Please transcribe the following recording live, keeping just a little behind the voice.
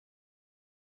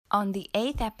On the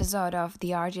 8th episode of the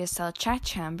RGSL Chat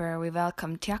Chamber, we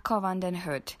welcome Tjaco van den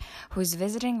Hout, who is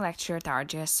visiting lecturer at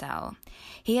RGSL.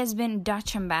 He has been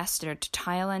Dutch ambassador to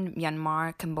Thailand,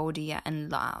 Myanmar, Cambodia,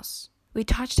 and Laos. We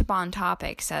touched upon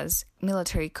topics as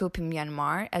military coup in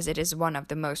Myanmar, as it is one of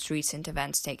the most recent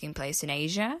events taking place in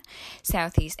Asia,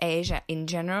 Southeast Asia in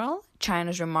general,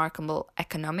 China's remarkable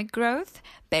economic growth,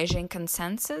 Beijing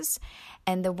consensus,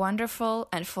 and the wonderful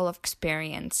and full of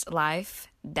experience life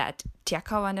that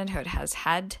Tjaco van den Hout has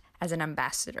had as an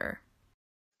ambassador.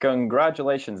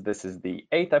 Congratulations, this is the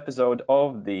 8th episode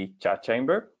of the Chat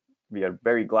Chamber. We are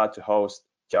very glad to host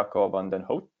Tjaco van den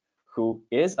Hout, who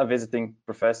is a visiting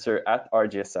professor at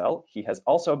RGSL. He has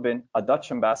also been a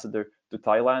Dutch ambassador to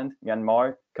Thailand,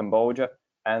 Myanmar, Cambodia,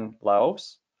 and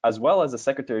Laos, as well as the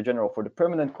Secretary General for the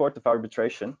Permanent Court of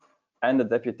Arbitration and the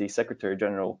Deputy Secretary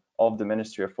General of the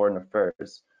Ministry of Foreign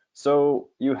Affairs. So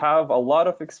you have a lot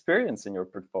of experience in your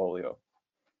portfolio.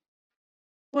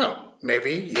 Well,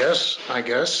 maybe, yes, I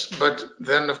guess. But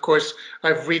then, of course,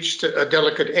 I've reached a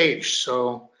delicate age,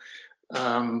 so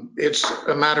it's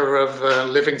a matter of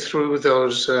living through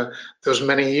those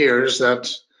many years that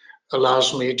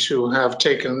allows me to have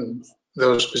taken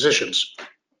those positions.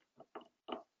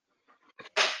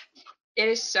 It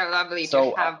is so lovely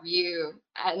to have you,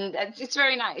 and it's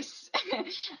very nice.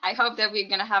 I hope that we're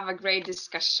going to have a great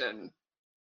discussion.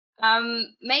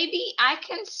 Maybe I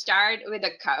can start with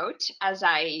a quote, as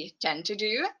I tend to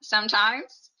do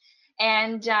sometimes.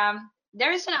 And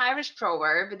there is an Irish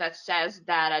proverb that says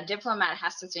that a diplomat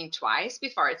has to think twice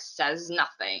before it says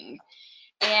nothing.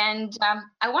 And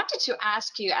I wanted to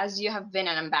ask you, as you have been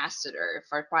an ambassador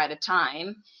for quite a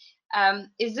time,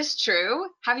 is this true?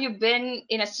 Have you been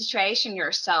in a situation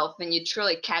yourself when you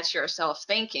truly catch yourself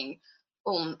thinking,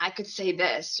 I could say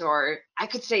this or I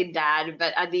could say that,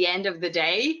 but at the end of the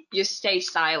day, you stay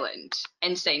silent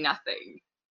and say nothing?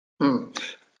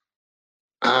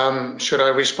 Should I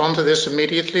respond to this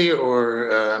immediately,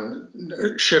 or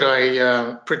should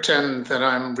I pretend that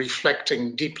I'm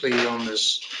reflecting deeply on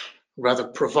this rather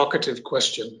provocative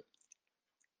question?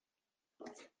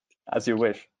 As you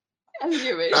wish. As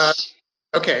you wish.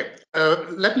 Okay,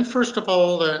 let me first of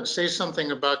all say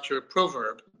something about your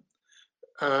proverb.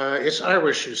 It's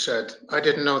Irish, you said. I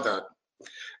didn't know that.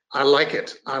 I like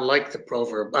it. I like the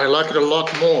proverb. I like it a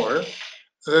lot more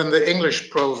than the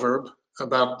English proverb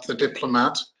about the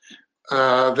diplomat.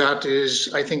 That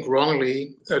is, I think,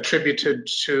 wrongly attributed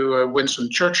to Winston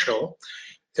Churchill.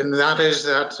 And that is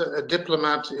that a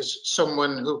diplomat is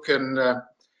someone who can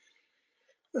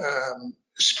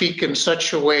speak in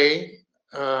such a way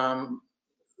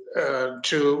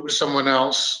to someone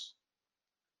else.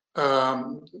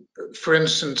 For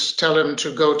instance, tell him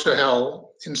to go to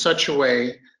hell in such a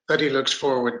way that he looks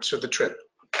forward to the trip.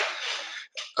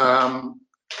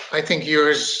 I think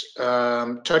yours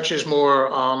touches more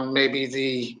on maybe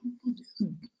the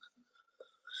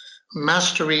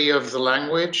mastery of the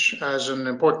language as an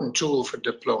important tool for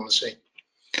diplomacy.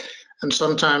 And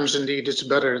sometimes, indeed, it's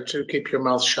better to keep your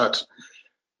mouth shut.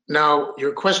 Now,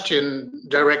 your question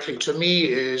directly to me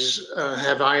is,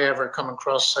 have I ever come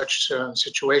across such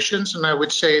situations? And I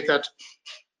would say that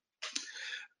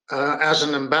as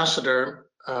an ambassador,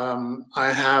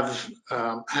 I have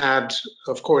had,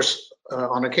 of course,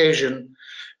 on occasion,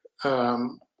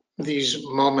 these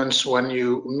moments when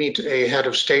you meet a head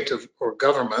of state or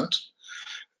government,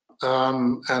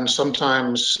 and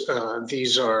sometimes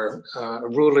these are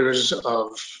rulers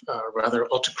of rather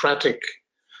autocratically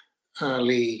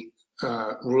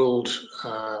ruled,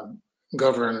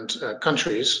 governed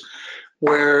countries,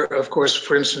 where, of course,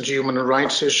 for instance, human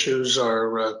rights issues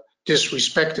are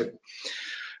disrespected.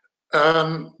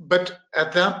 But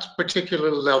at that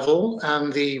particular level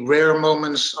and the rare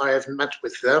moments I have met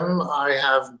with them, I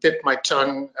have bit my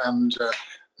tongue and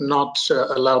not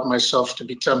allowed myself to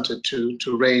be tempted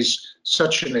to raise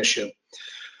such an issue.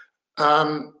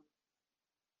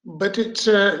 But it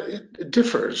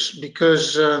differs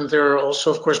because there are also,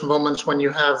 of course, moments when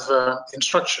you have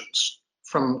instructions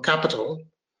from capital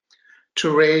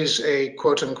to raise a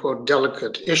quote-unquote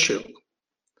delicate issue,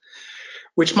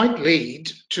 which might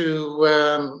lead to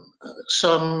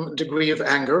some degree of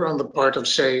anger on the part of,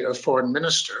 say, a foreign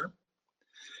minister,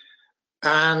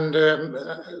 and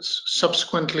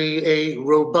subsequently a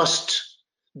robust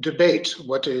debate,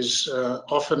 what is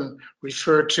often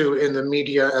referred to in the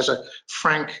media as a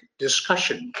frank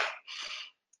discussion.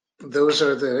 Those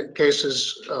are the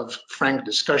cases of frank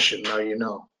discussion, now you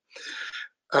know.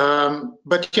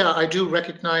 But yeah, I do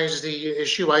recognize the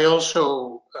issue. I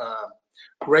also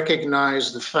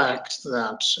recognize the fact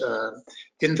that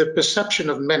in the perception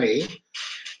of many,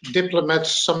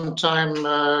 diplomats sometimes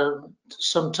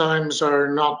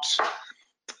are not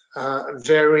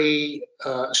very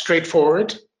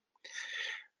straightforward,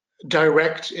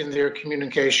 direct in their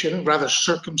communication, rather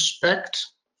circumspect,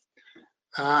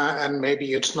 and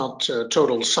maybe it's not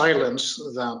total silence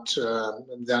that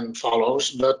then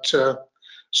follows, but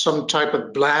some type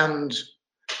of bland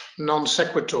non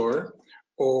sequitur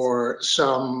or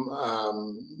some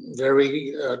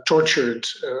very tortured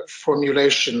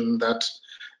formulation that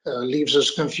leaves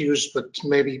us confused, but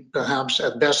maybe perhaps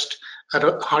at best at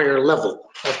a higher level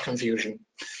of confusion.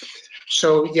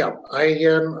 So yeah,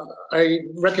 I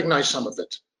recognize some of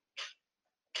it.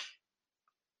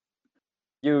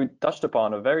 You touched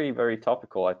upon a very, very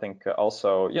topical, I think,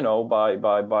 also, you know,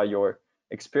 by your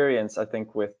experience, I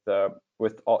think, with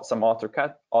some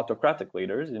autocratic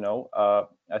leaders, you know,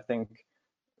 I think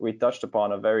we touched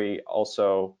upon a very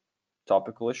also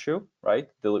topical issue, right?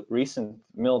 The recent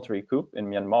military coup in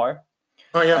Myanmar.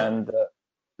 Oh yeah.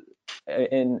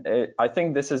 And I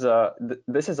think this is a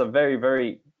very,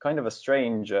 very kind of a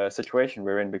strange situation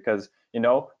we're in, because, you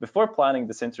know, before planning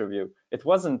this interview, it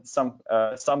wasn't some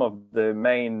of the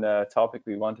main topic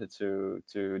we wanted to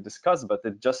discuss, but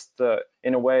it just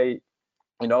in a way,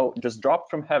 you know, just dropped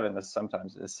from heaven, as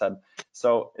sometimes is said.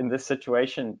 So in this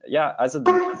situation, yeah, as a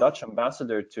Dutch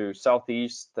ambassador to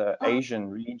Southeast Asian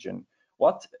region,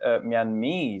 what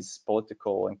Myanmar's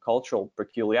political and cultural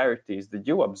peculiarities did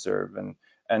you observe,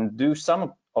 and do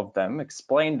some of them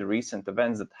explain the recent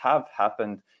events that have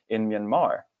happened in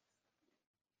Myanmar?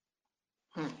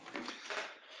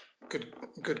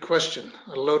 Good question,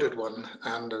 a loaded one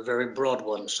and a very broad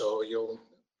one, so you'll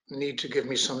need to give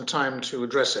me some time to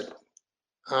address it.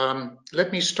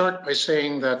 Let me start by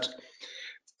saying that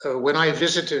when I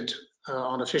visited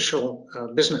on official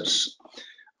business,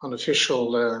 on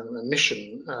official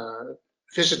mission,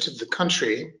 visited the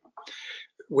country,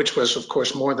 which was of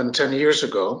course more than 10 years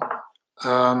ago,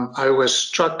 I was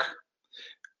struck,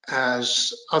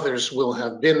 as others will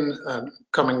have been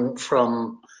coming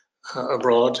from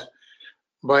abroad,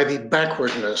 by the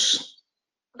backwardness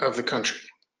of the country.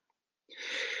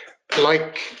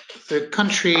 Like the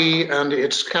country and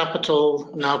its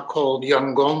capital, now called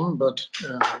Yangon, but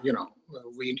you know,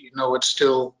 we know it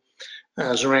still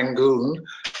as Rangoon,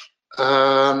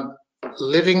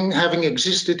 having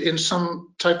existed in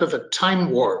some type of a time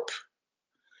warp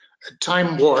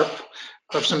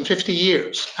of some 50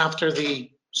 years after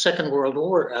the Second World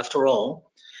War. After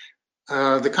all,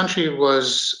 the country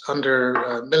was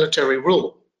under military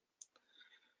rule,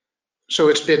 so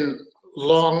it's been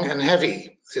long and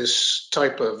heavy, this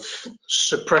type of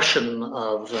suppression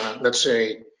of, let's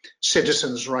say,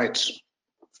 citizens' rights,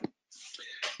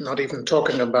 not even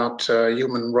talking about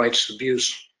human rights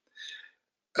abuse.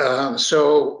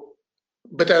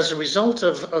 But as a result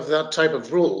of that type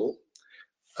of rule,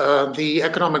 the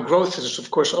economic growth has, of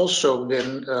course, also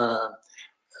been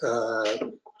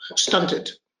stunted.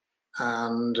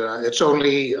 And it's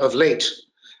only of late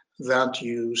that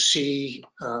you see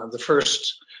the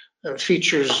first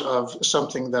features of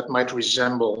something that might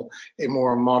resemble a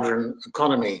more modern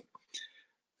economy.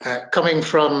 Coming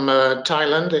from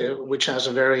Thailand, which has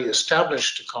a very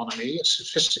established economy, a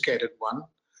sophisticated one,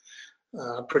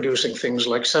 producing things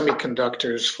like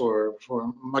semiconductors for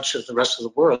much of the rest of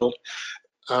the world,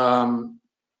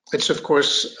 it's of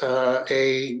course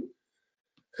a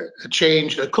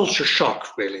change, a culture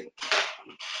shock, really.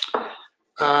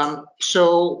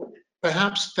 So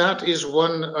perhaps that is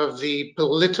one of the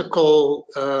political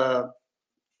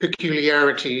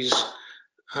peculiarities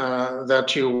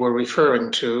that you were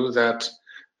referring to, that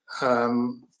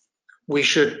we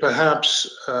should perhaps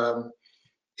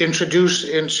introduce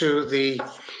into the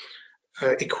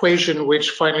equation, which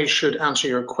finally should answer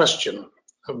your question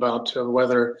about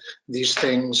whether these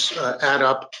things add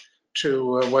up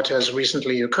to what has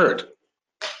recently occurred.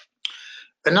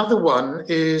 Another one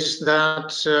is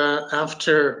that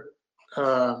after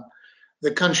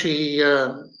the country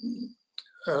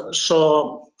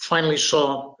finally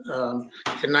saw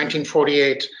in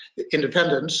 1948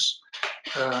 independence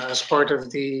as part of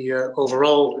the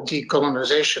overall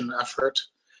decolonization effort,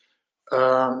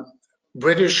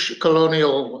 British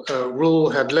colonial rule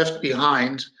had left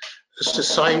behind a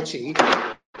society.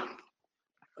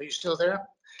 Are you still there?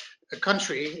 A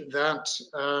country that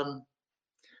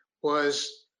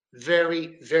was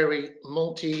very, very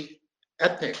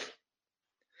multi-ethnic.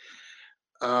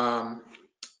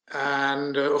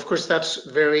 And of course, that's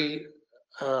very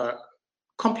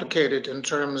complicated in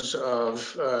terms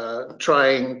of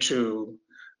trying to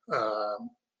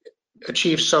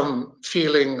achieve some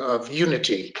feeling of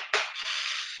unity.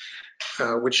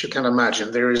 which you can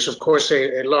imagine. There is, of course,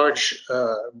 a large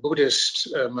Buddhist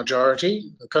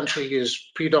majority. The country is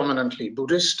predominantly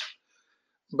Buddhist,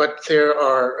 but there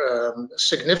are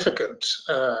significant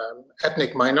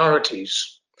ethnic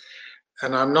minorities.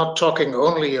 And I'm not talking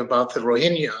only about the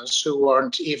Rohingyas, who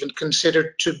aren't even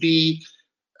considered to be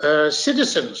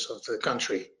citizens of the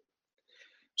country.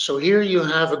 So here you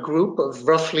have a group of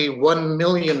roughly 1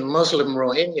 million Muslim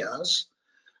Rohingyas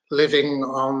living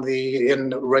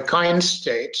in Rakhine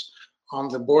State on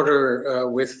the border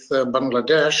with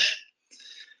Bangladesh,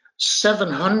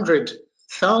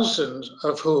 700,000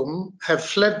 of whom have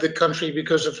fled the country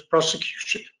because of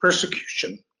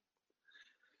persecution.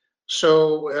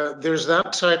 So there's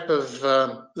that type of,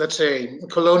 let's say,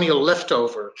 colonial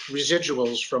leftover,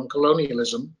 residuals from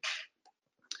colonialism,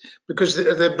 because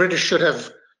the British should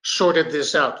have sorted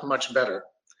this out much better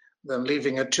than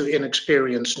leaving it to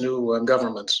inexperienced new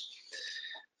governments.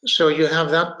 So you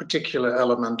have that particular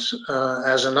element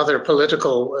as another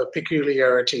political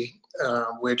peculiarity,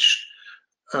 which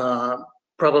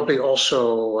probably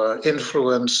also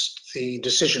influenced the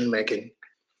decision-making.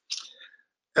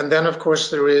 And then, of course,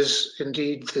 there is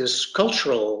indeed this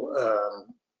cultural,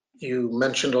 you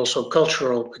mentioned also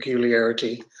cultural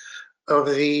peculiarity of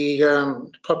the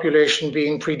population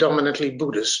being predominantly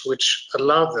Buddhist, which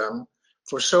allowed them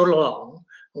for so long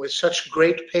with such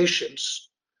great patience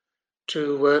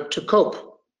to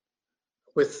cope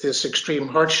with this extreme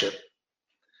hardship,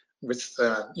 with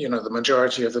the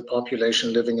majority of the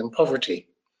population living in poverty.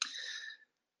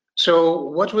 So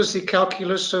what was the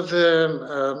calculus of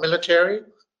the military?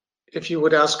 If you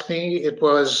would ask me, it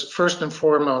was first and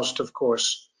foremost, of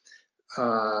course,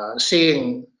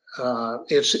 seeing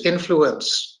its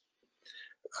influence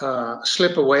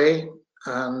slip away,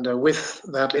 and with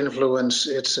that influence,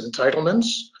 its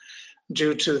entitlements,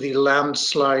 due to the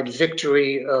landslide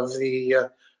victory of the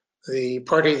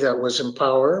party that was in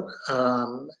power,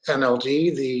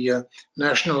 NLD, the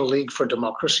National League for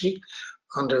Democracy,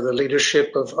 under the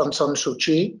leadership of Aung San Suu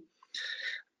Kyi.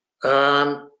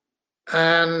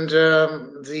 And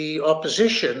the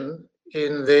opposition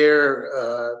in their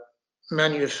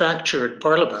manufactured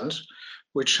parliament,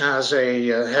 which has a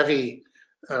heavy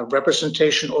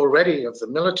representation already of the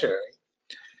military,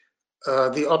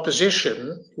 the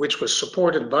opposition, which was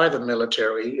supported by the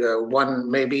military,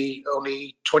 won maybe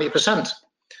only 20%.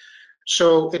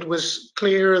 So it was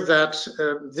clear that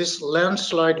this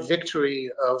landslide victory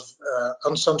of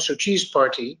Aung San Suu Kyi's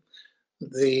party,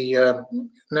 the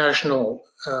National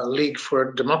League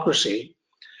for Democracy,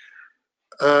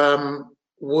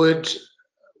 would,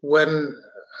 when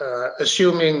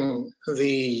assuming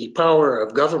the power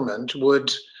of government,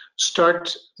 would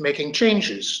start making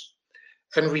changes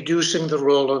and reducing the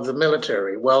role of the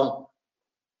military. Well,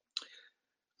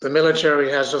 the military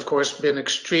has, of course, been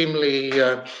extremely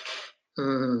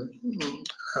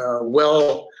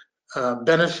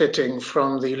benefiting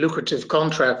from the lucrative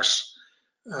contracts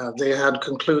they had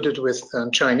concluded with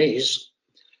Chinese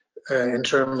in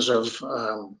terms of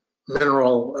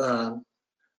mineral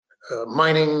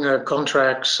mining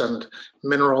contracts and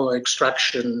mineral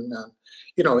extraction.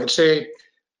 It's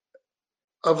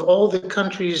of all the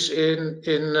countries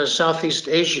in Southeast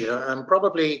Asia, and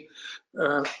probably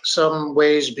some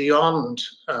ways beyond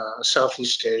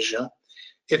Southeast Asia,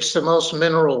 it's the most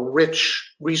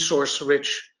mineral-rich,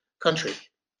 resource-rich country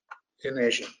in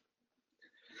Asia.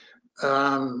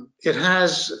 It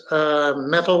has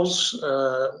metals,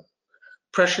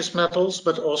 precious metals,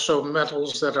 but also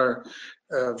metals that are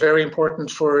very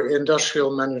important for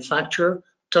industrial manufacture.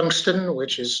 Tungsten,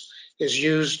 which is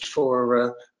used for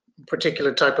a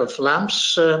particular type of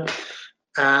lamps,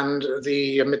 and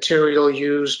the material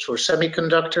used for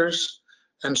semiconductors,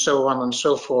 and so on and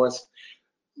so forth.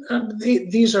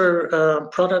 These are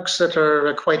products that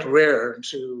are quite rare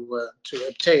to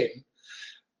obtain.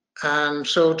 And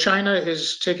so China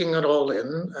is taking it all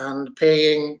in and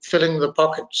filling the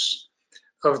pockets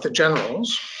of the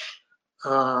generals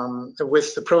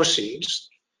with the proceeds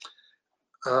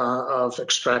of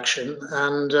extraction.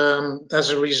 And as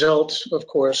a result, of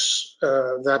course,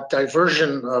 that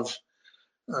diversion of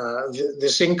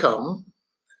this income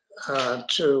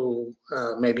to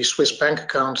maybe Swiss bank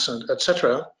accounts and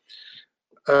etc.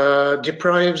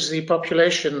 Deprives the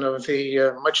population of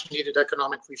the much needed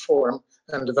economic reform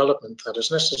and development that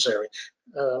is necessary,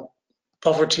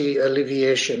 poverty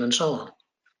alleviation and so on.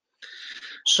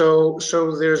 So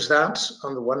there's that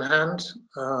on the one hand,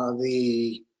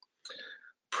 the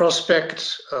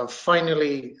prospect of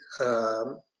finally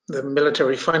the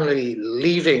military finally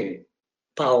leaving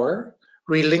power,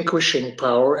 relinquishing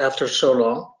power after so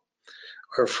long,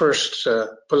 our first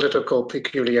political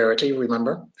peculiarity,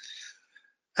 remember.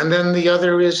 And then the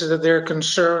other is that they're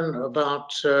concerned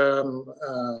about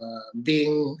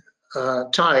being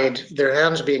tied, their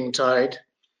hands being tied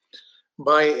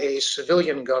by a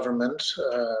civilian government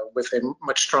with a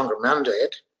much stronger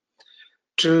mandate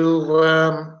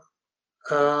to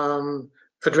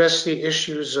address the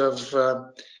issues of,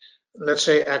 let's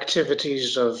say,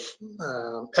 activities of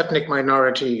ethnic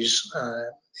minorities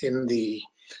in the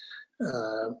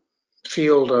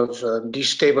field of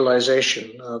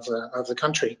destabilization of the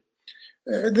country.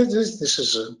 This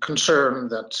is a concern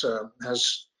that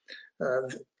has,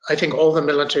 I think all the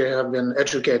military have been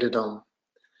educated on.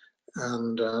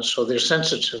 And so they're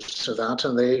sensitive to that,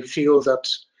 and they feel that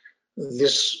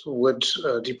this would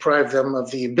deprive them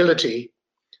of the ability,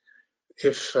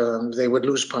 if they would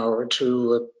lose power,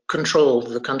 to control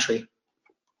the country.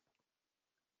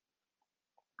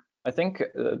 I think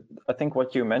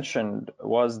what you mentioned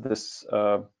was this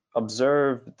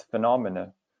observed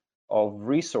phenomena of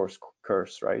resource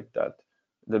curse, right? That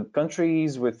the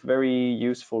countries with very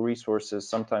useful resources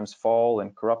sometimes fall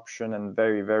in corruption and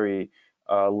very, very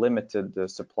limited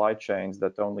supply chains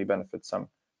that only benefit some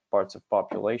parts of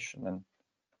population. And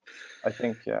I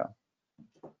think, yeah.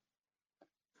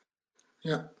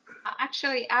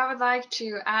 Actually, I would like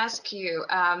to ask you,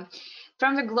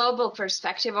 from the global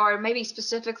perspective, or maybe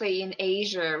specifically in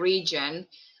Asia region,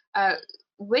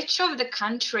 which of the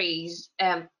countries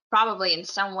probably in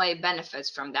some way benefits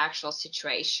from the actual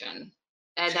situation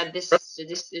that this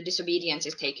disobedience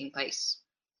is taking place?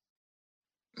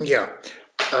 Yeah.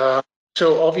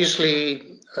 So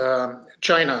obviously,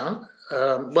 China.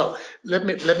 Well, let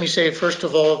me say first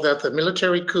of all that the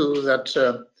military coup that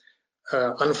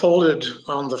unfolded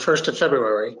on the 1st of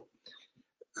February,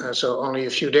 so only a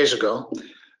few days ago,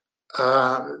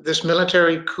 this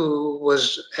military coup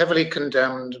was heavily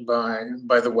condemned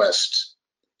by the West,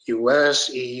 US,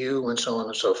 EU, and so on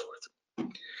and so forth.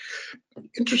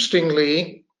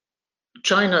 Interestingly,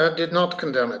 China did not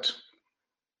condemn it,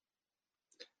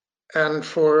 and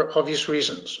for obvious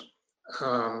reasons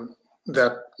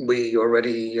that we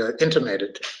already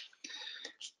intimated.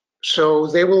 So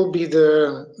they will be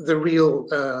the real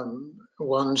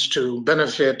ones to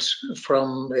benefit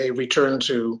from a return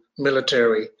to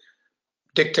military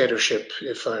dictatorship,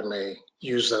 if I may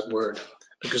use that word,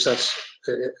 because that's,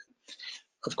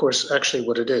 of course, actually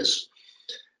what it is.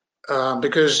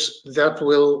 Because that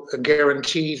will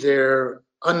guarantee their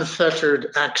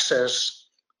unfettered access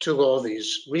to all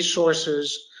these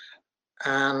resources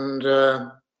and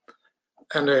a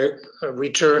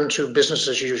return to business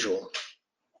as usual.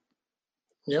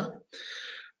 Yeah.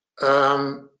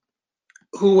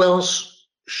 Who else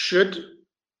should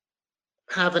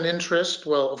have an interest?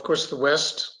 Well, of course, the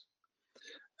West,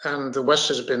 and the West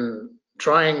has been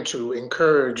trying to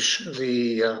encourage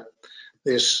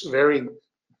this very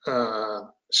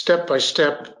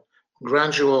step-by-step,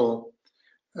 gradual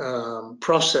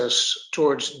process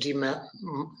towards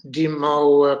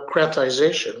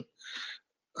democratization,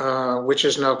 which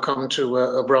has now come to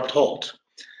an abrupt halt.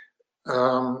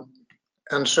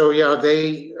 And so, yeah,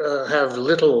 they have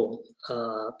little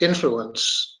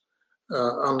influence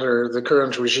under the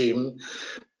current regime,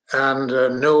 and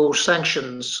no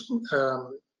sanctions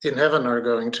in heaven are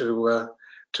going to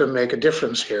make a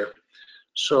difference here.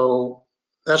 So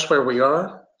that's where we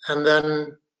are. And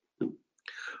then,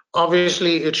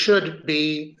 obviously, it should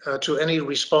be to any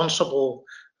responsible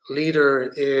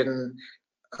leader in,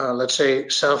 let's say,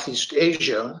 Southeast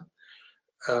Asia,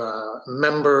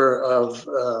 member of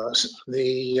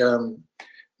the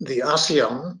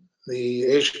ASEAN,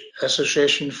 the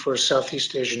Association for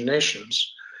Southeast Asian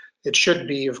Nations. It should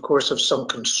be, of course, of some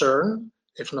concern,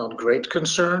 if not great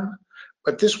concern,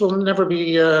 but this will never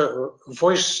be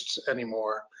voiced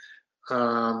anymore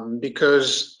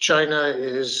because China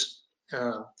is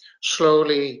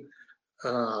slowly,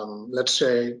 let's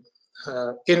say,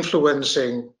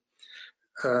 influencing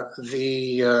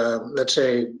let's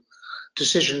say,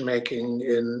 decision-making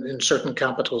in certain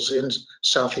capitals in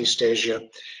Southeast Asia,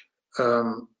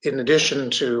 in addition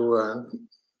to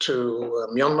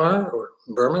Myanmar or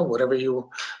Burma,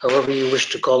 however you wish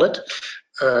to call it.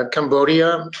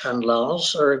 Cambodia and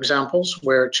Laos are examples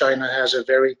where China has a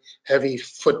very heavy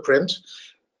footprint.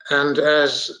 And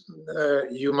as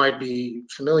you might be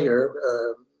familiar,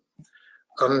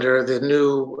 under the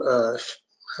new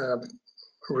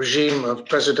regime of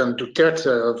President Duterte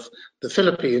of the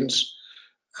Philippines,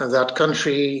 that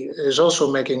country is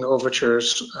also making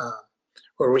overtures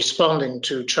or responding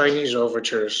to Chinese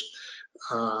overtures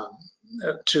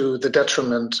to the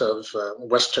detriment of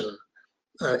Western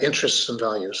interests and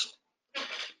values.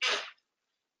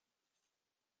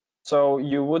 So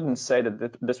you wouldn't say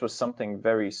that this was something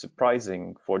very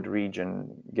surprising for the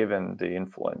region, given the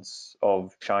influence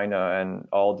of China and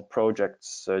all the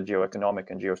projects,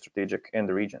 geoeconomic and geostrategic in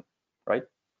the region, right?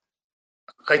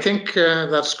 I think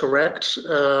that's correct.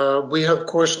 We have, of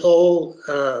course, all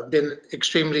been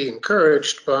extremely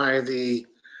encouraged by the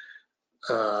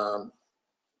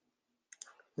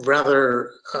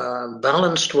rather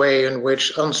balanced way in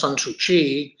which Aung San Suu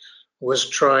Kyi was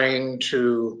trying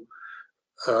to,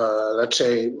 let's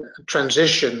say,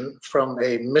 transition from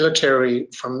military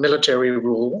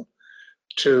rule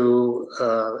to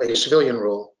a civilian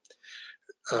rule.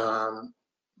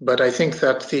 But I think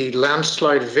that the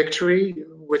landslide victory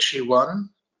which she won,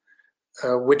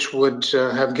 which would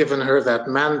have given her that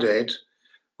mandate,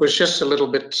 was just a little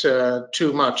bit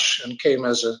too much and came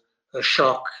as a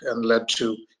shock and led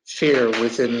to fear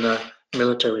within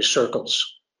military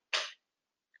circles.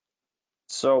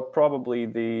 So probably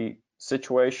the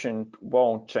situation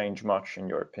won't change much, in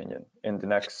your opinion, in the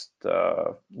next,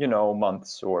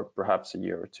 months or perhaps a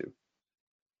year or two.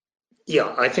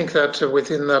 Yeah, I think that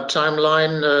within that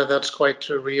timeline, that's quite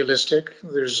realistic.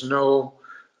 There's no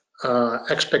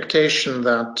expectation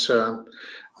that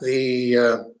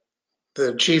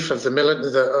the chief of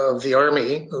the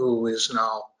army, who is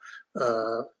now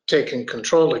taking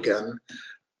control again,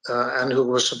 and who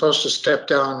was supposed to step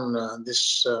down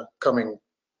this coming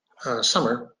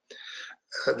summer,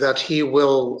 that he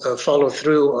will follow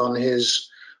through on his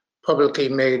publicly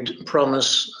made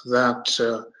promise that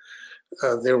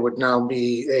there would now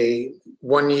be a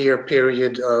 1-year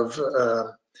period of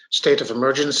state of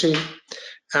emergency,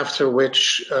 after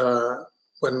which,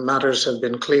 when matters have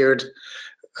been cleared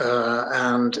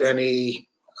and any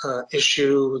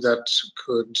issue that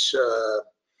could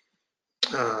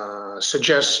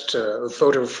suggest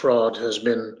voter fraud has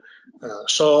been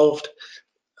solved,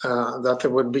 that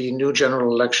there would be new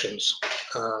general elections.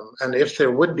 And if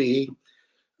there would be,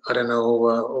 I don't know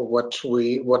what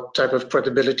type of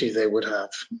credibility they would have,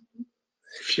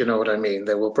 if you know what I mean.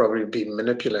 They will probably be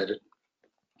manipulated.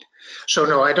 So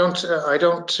no, I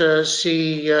don't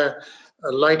see a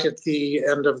light at the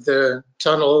end of the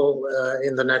tunnel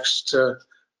in the next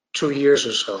 2 years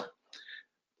or so.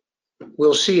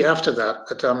 We'll see after that,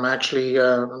 but I'm actually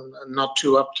not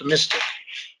too optimistic.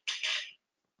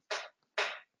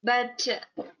 But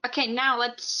okay, now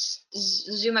let's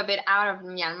zoom a bit out of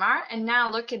Myanmar and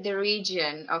now look at the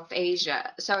region of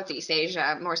Asia, Southeast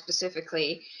Asia more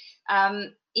specifically.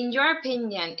 In your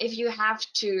opinion, if you have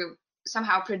to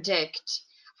somehow predict,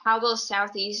 how will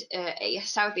Southeast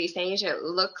Asia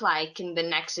look like in the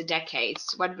next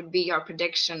decades? What would be your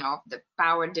prediction of the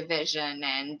power division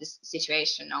and the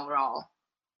situation overall?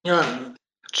 Yeah,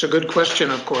 it's a good question,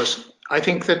 of course. I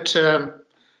think that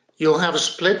you'll have a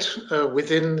split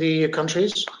within the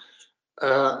countries.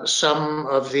 Some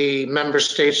of the member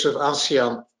states of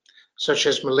ASEAN, such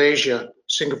as Malaysia,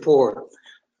 Singapore,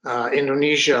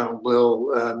 Indonesia,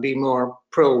 will be more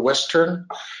pro-Western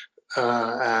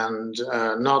and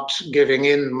not giving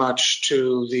in much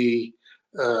to the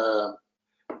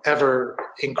ever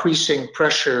increasing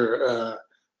pressure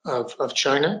of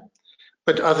China.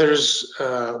 But others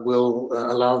will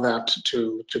allow that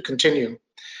to continue.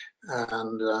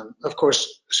 And of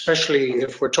course, especially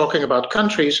if we're talking about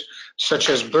countries such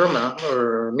as Burma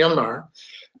or Myanmar,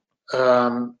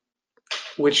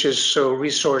 which is so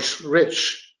resource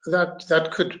rich,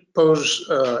 that could pose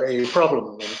a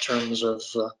problem in terms of,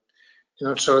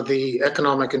 so the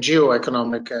economic and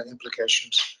geoeconomic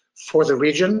implications for the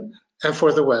region and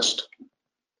for the West.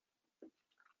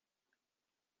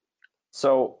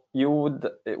 So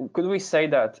could we say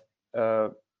that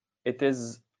it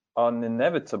is an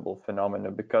inevitable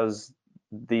phenomenon because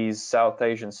these South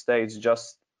Asian states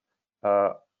just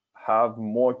have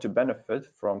more to benefit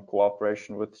from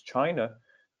cooperation with China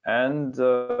and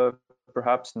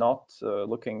perhaps not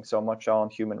looking so much on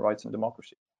human rights and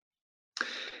democracy?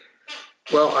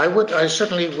 Well, I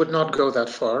certainly would not go that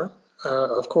far.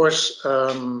 Of course,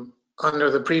 under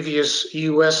the previous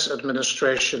US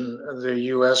administration, the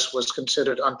US was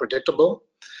considered unpredictable.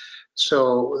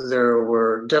 So there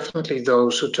were definitely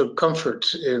those who took comfort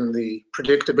in the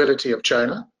predictability of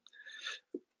China.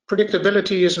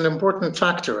 Predictability is an important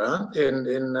factor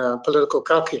in political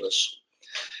calculus.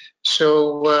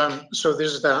 So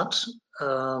there's that.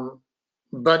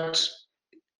 But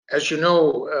as you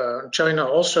know, China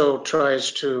also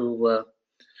tries to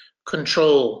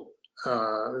control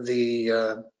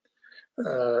the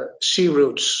sea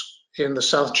routes in the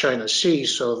South China Sea.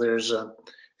 So there's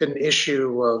an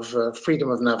issue of freedom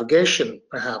of navigation,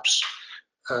 perhaps,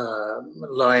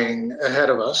 lying ahead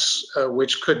of us,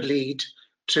 which could lead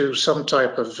to some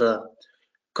type of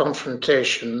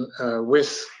confrontation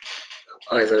with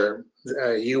either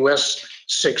the US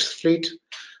Sixth Fleet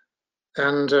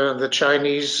and the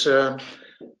Chinese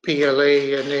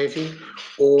PLA Navy,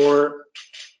 or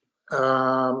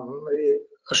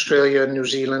Australia, New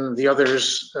Zealand, the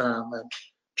others,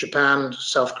 Japan,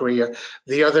 South Korea,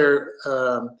 the other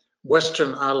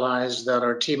Western allies that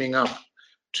are teaming up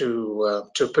to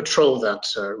patrol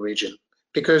that region,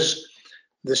 because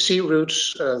the sea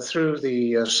routes through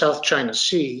the South China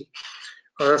Sea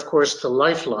are, of course, the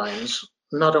lifelines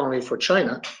not only for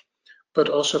China but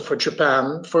also for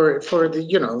Japan, for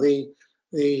the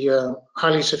the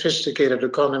highly sophisticated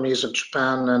economies of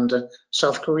Japan and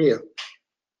South Korea.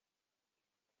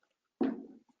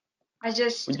 Would you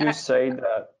say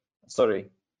that?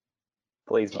 Sorry,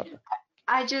 please, Marta.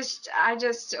 I just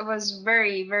was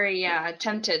very, very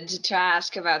tempted to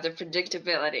ask about the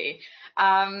predictability.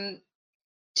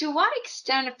 To what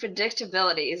extent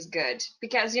predictability is good?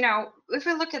 Because, you know, if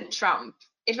we look at Trump,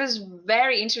 it was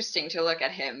very interesting to look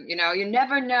at him. You know, you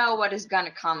never know what is going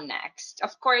to come next.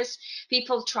 Of course,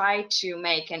 people try to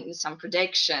make some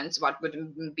predictions, what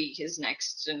would be his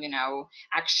next, you know,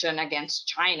 action against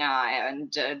China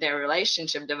and their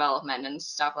relationship development and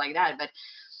stuff like that. But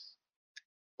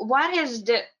where is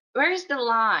the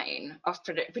line of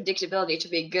predictability to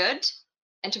be good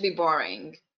and to be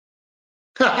boring?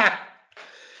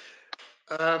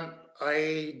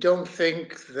 I don't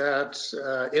think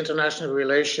that international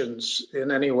relations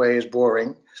in any way is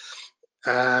boring,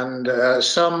 and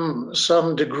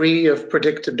some degree of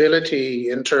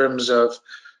predictability in terms of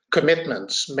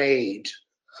commitments made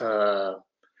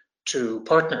to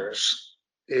partners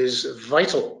is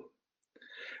vital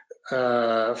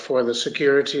for the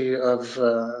security of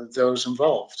those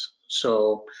involved.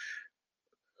 So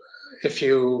if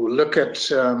you look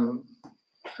at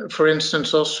for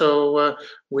instance, also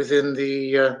within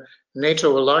the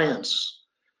NATO alliance,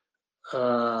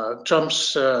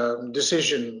 Trump's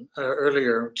decision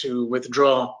earlier to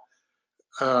withdraw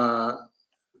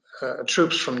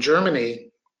troops from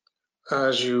Germany,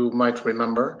 as you might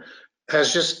remember,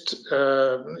 has just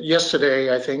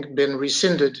yesterday, I think, been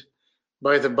rescinded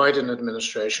by the Biden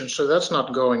administration. So that's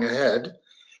not going ahead.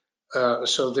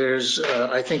 So there's,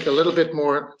 I think, a little bit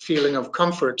more feeling of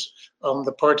comfort on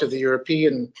the part of the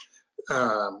European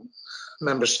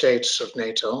member states of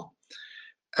NATO.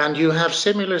 And you have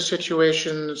similar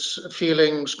situations,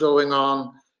 feelings going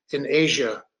on in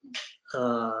Asia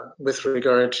with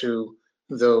regard to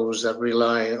those that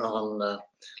rely on,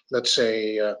 let's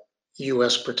say,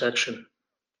 US protection.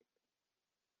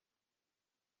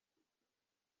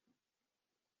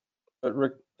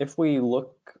 But if we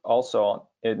look also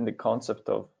in the concept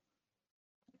of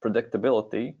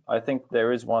predictability, I think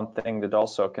there is one thing that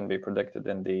also can be predicted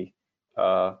in the,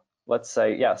 let's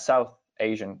say, South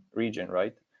Asian region,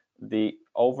 right? The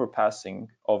overpassing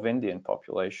of Indian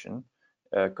population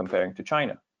comparing to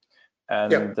China.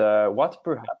 And what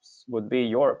perhaps would be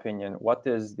your opinion? What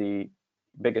is the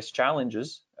biggest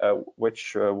challenges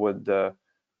which would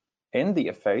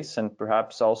India face, and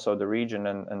perhaps also the region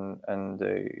and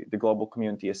the global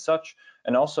community as such,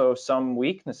 and also some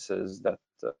weaknesses that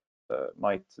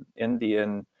might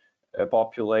Indian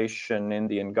population,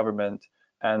 Indian government,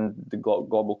 and the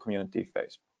global community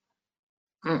face?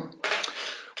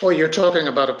 Well, you're talking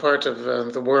about a part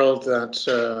of the world that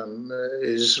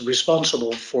is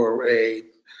responsible for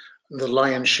the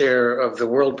lion's share of the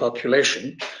world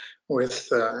population, with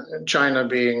China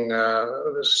being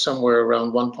somewhere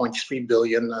around 1.3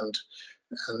 billion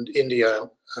and India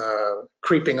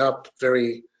creeping up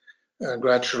very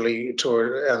gradually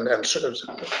toward and sort of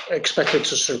expected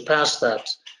to surpass that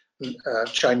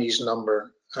Chinese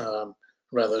number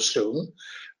rather soon.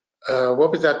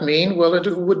 What would that mean? Well, it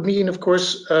would mean, of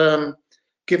course,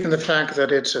 given the fact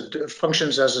that it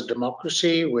functions as a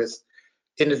democracy with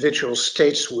individual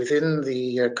states within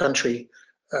the country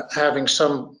having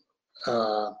some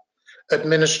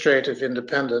administrative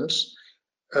independence,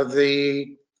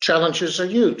 the challenges are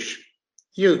huge,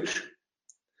 huge.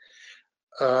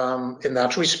 In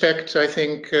that respect, I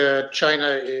think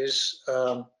China is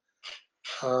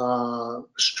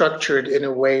structured in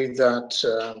a way that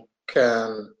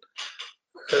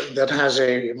that has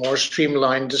a more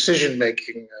streamlined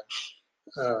decision-making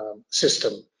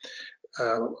system,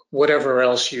 whatever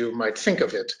else you might think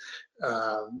of it.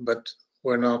 But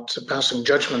we're not passing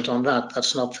judgment on that.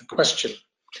 That's not the question.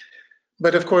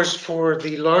 But of course, for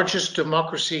the largest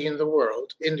democracy in the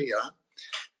world, India,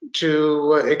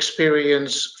 to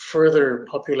experience further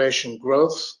population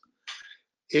growth,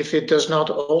 if it does not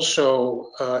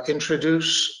also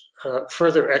introduce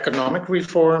further economic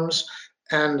reforms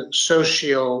and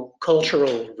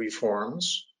socio-cultural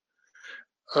reforms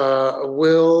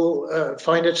will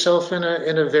find itself in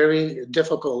a very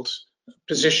difficult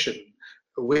position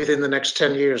within the next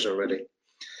 10 years already.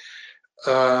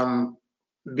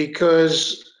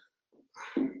 Because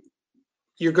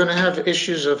you're going to have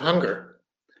issues of hunger,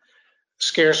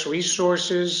 scarce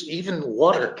resources, even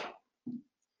water.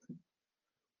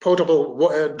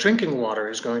 Potable drinking water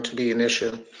is going to be an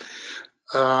issue.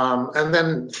 And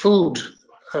then food.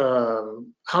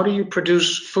 How do you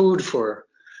produce food for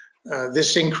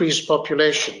this increased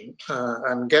population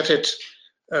and get it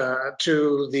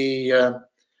to the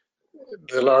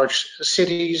large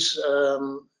cities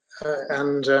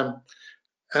and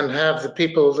have the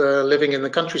people living in the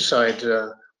countryside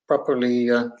properly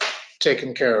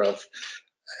taken care of?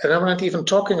 And I'm not even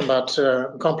talking about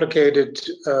complicated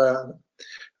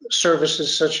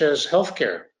services such as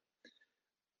healthcare,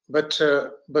 but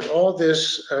all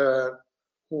this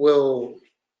will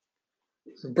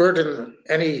burden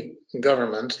any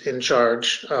government in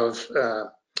charge of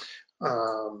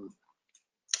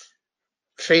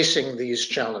facing these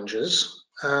challenges,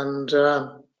 and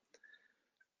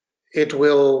it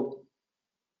will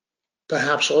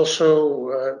perhaps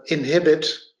also inhibit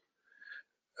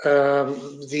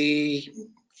the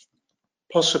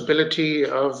possibility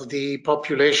of the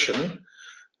population,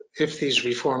 if these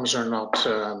reforms are not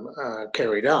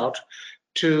carried out,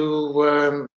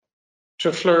 to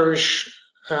flourish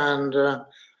and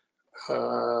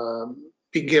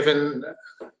be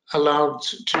allowed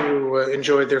to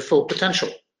enjoy their full potential.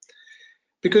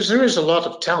 Because there is a lot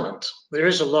of talent. There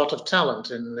is a lot of talent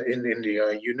in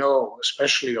India, you know,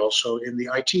 especially also in the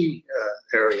IT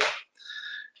area.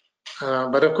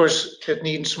 But of course, it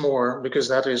needs more because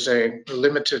that is a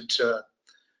limited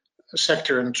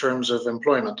sector in terms of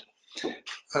employment.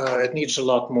 It needs a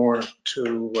lot more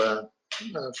for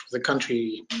the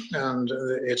country and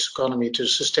its economy to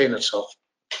sustain itself.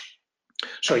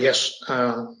 So yes,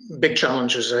 big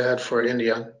challenges ahead for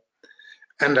India.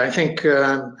 And I think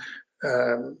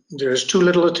there is too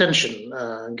little attention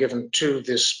given to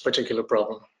this particular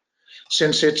problem,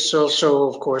 since it's also,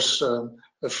 of course, a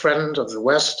friend of the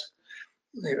West.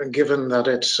 Given that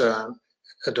it's a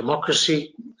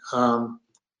democracy,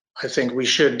 I think we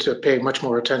should pay much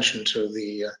more attention to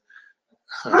the,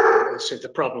 let's say, the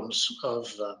problems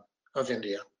of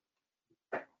India.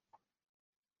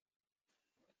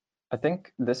 I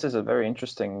think this is a very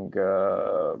interesting,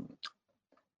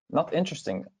 not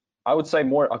interesting, I would say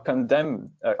more a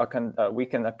condemnable,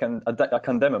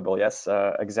 yes,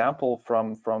 example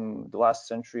from the last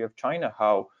century of China,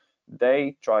 how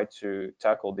they try to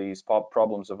tackle these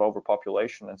problems of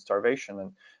overpopulation and starvation.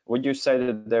 And would you say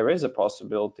that there is a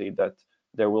possibility that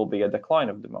there will be a decline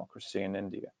of democracy in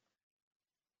India?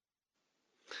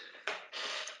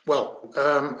 Well,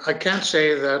 I can't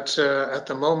say that at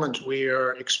the moment we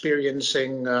are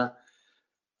experiencing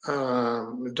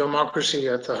democracy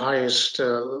at the highest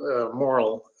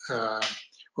moral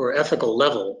or ethical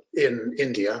level in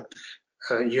India.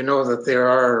 You know that there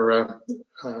are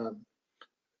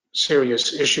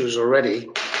serious issues already,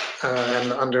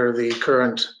 and under the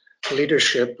current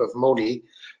leadership of Modi,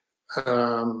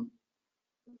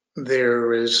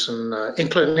 there is an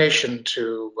inclination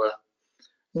to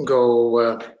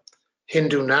go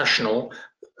Hindu national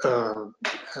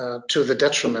to the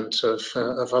detriment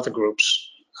of other groups.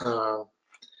 And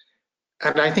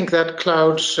I think that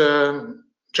clouds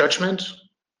judgment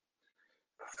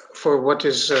for what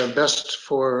is best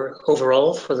for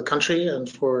overall for the country and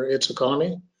for its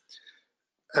economy,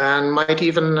 and might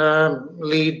even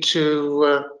lead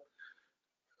to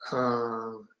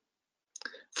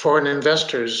foreign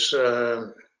investors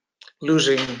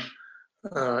losing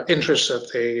interests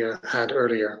that they had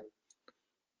earlier.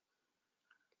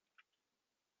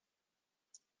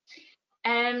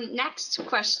 Next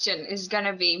question is going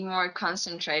to be more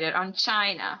concentrated on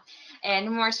China, and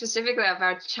more specifically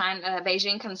about China,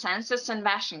 Beijing Consensus and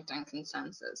Washington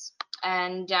Consensus.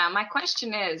 And my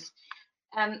question is,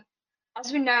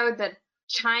 as we know that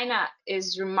China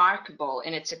is remarkable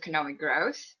in its economic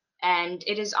growth, and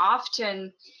it is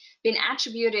often been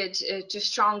attributed to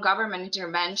strong government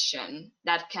intervention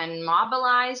that can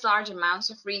mobilize large amounts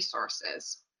of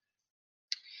resources.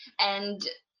 And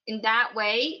in that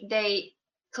way, they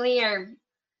clear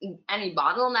any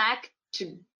bottleneck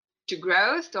to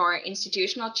growth or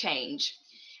institutional change.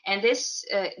 And this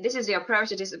is the approach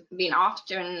that is being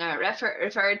often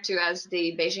referred to as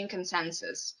the Beijing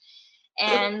Consensus.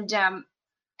 And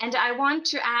I want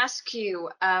to ask you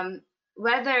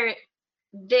whether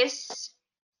this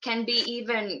can be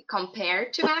even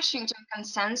compared to Washington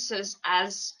Consensus,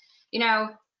 as you know,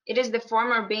 it is the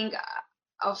former being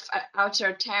of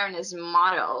authoritarianism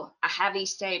model, a heavy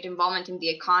state involvement in the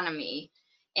economy,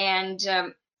 and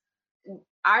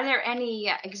are there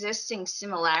any existing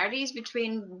similarities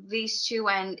between these two,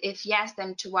 and if yes,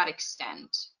 then to what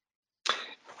extent?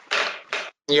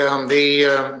 Yeah,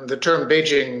 the term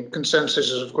Beijing consensus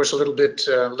is, of course, a little bit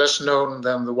less known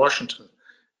than the Washington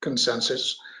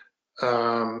consensus.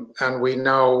 And we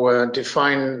now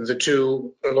define the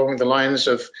two along the lines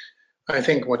of, I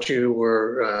think, what you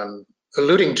were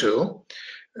alluding to,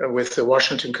 with the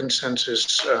Washington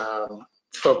consensus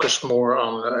focused more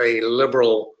on a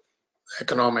liberal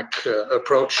economic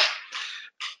approach,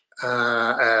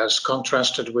 as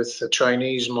contrasted with the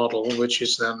Chinese model, which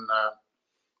is then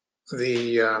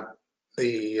the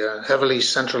heavily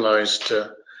centralized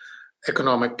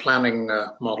economic planning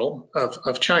model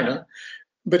of China.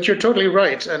 But you're totally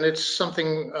right, and it's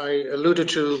something I alluded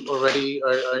to already,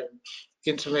 I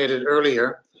intimated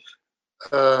earlier.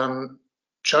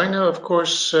 China, of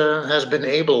course, has been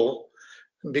able,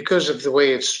 because of the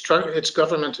way its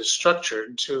government is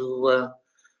structured, to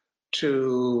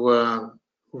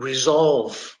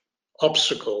resolve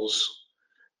obstacles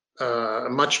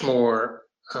much more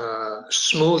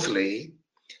smoothly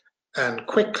and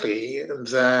quickly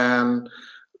than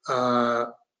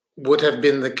would have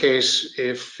been the case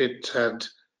if it had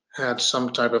had some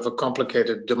type of a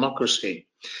complicated democracy.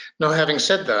 Now, having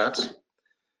said that,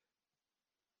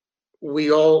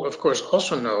 we all, of course,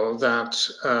 also know that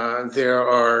there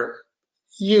are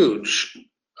huge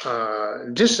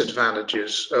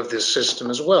disadvantages of this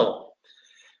system as well.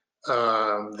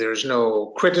 There's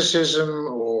no criticism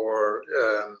or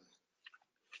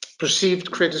perceived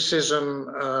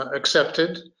criticism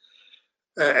accepted.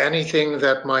 Anything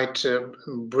that might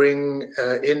bring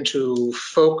into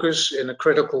focus in a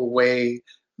critical way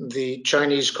the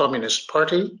Chinese Communist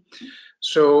Party.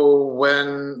 So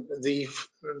when the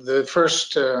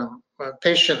first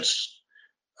patients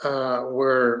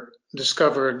were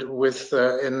discovered with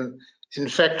an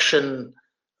infection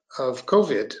of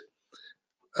COVID,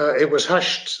 it was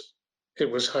hushed. It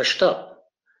was hushed up.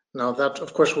 Now that,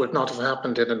 of course, would not have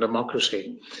happened in a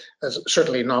democracy,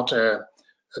 certainly not a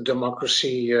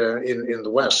democracy in the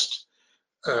West.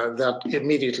 That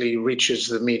immediately reaches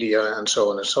the media and so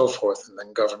on and so forth, and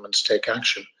then governments take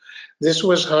action. This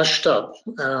was hushed up,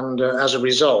 and as a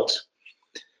result,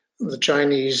 the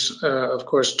Chinese, of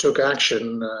course, took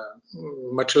action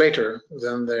much later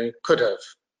than they could have.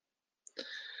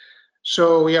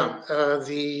 So, yeah,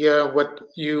 what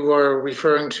you are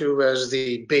referring to as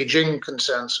the Beijing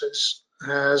consensus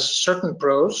has certain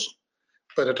pros,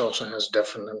 but it also has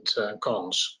definite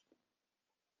cons.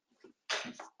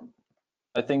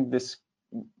 I think this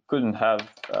couldn't have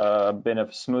been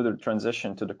a smoother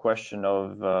transition to the question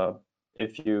of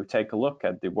if you take a look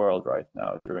at the world right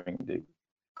now during the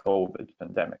COVID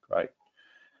pandemic, right?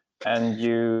 And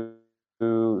you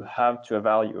have to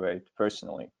evaluate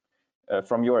personally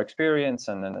from your experience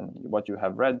and what you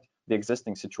have read, the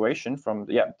existing situation from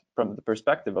the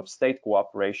perspective of state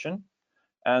cooperation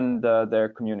and their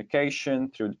communication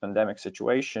through the pandemic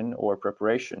situation or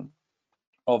preparation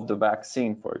of the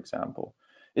vaccine, for example.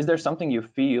 Is there something you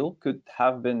feel could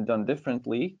have been done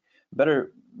differently,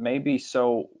 better maybe,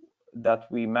 so that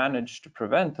we managed to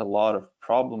prevent a lot of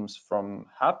problems from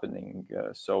happening?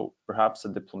 So perhaps a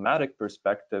diplomatic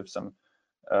perspective,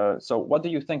 so what do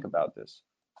you think about this?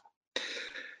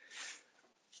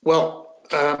 Well,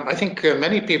 I think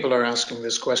many people are asking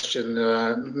this question,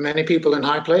 many people in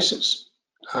high places,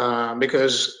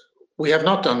 because we have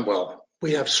not done well.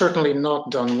 We have certainly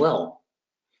not done well.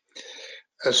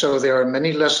 So there are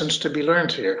many lessons to be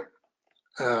learned here,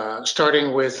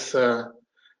 starting with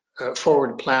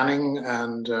forward planning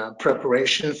and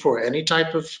preparation for any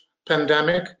type of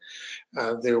pandemic.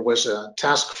 There was a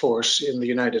task force in the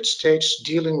United States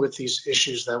dealing with these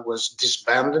issues that was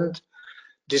disbanded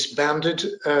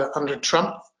under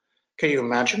Trump. Can you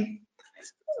imagine?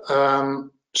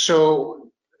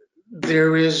 So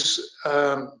there is,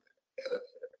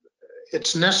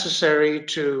 it's necessary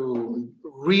to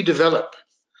redevelop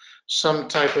some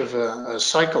type of a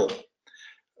cycle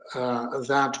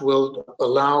that will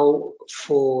allow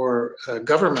for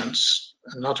governments,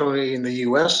 not only in the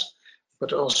US,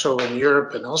 but also in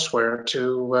Europe and elsewhere,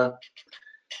 to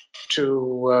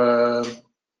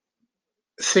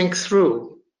think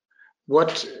through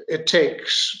what it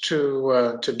takes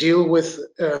to deal with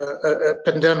a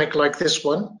pandemic like this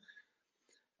one.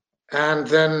 And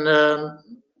then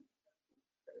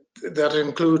that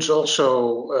includes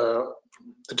also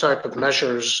the type of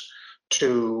measures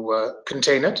to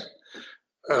contain it,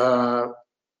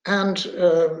 and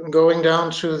going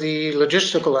down to the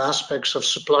logistical aspects of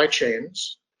supply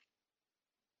chains,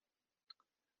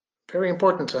 Very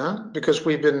important, huh? Because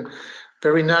we've been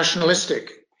very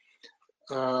nationalistic,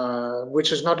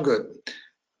 which is not good.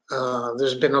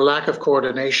 There's been a lack of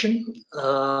coordination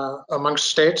amongst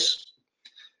states,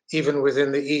 even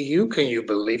within the EU. Can you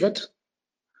believe it?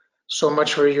 So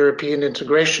much for European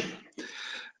integration.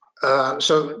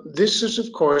 So this is,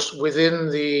 of course, within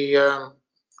the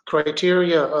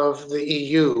criteria of the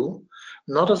EU,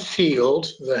 not a field,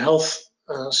 the health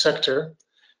sector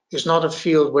is not a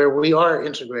field where we are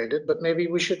integrated, but maybe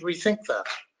we should rethink that.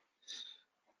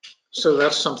 So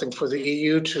that's something for the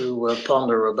EU to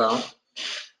ponder about.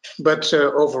 But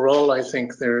overall, I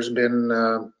think there's been,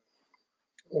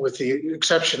 with the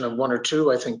exception of one or two,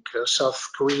 I think South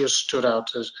Korea stood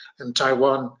out as, and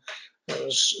Taiwan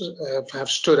have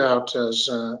stood out as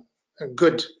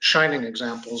good shining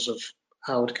examples of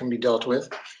how it can be dealt with.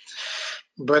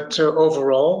 But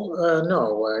overall,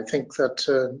 no, I think that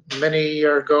many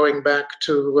are going back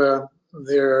to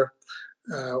their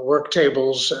work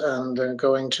tables and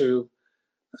going to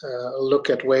look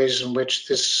at ways in which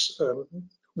this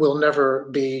will never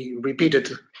be repeated.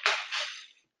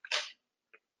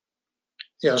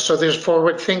 Yeah, so there's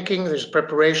forward thinking, there's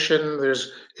preparation,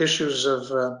 there's issues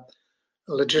of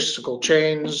logistical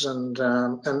chains, and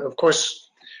of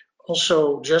course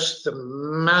also just the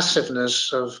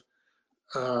massiveness of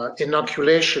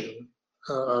inoculation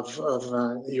of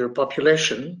your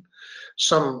population,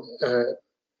 some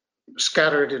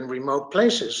scattered in remote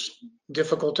places,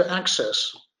 difficult to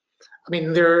access. I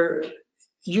mean, there are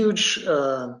huge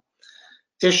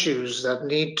issues that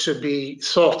need to be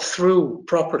thought through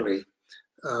properly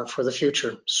for the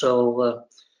future. So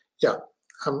yeah,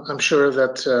 I'm sure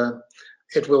that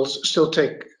it will still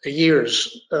take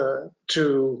years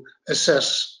to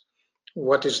assess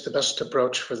what is the best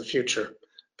approach for the future.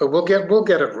 But we'll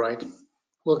get it right.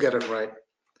 We'll get it right.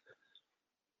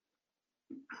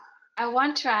 I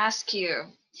want to ask you,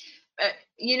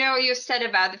 you know, you said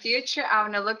about the future, I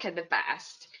want to look at the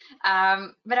past.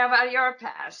 But about your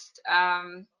past,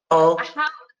 how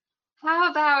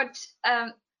about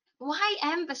why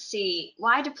embassy?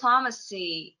 Why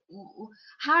diplomacy?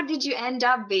 How did you end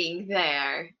up being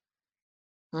there?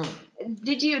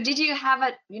 Did you have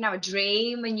a a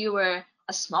dream when you were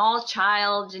a small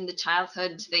child in the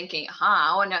childhood, thinking,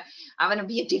 I wanna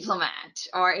be a diplomat,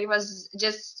 or it was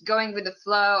just going with the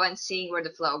flow and seeing where the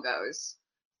flow goes?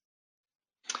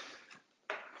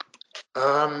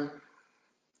 I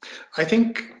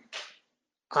think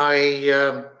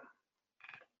I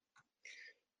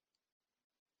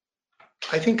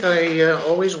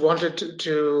always wanted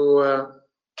to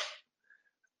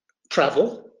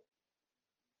travel,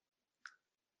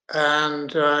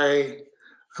 and I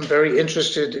am very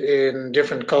interested in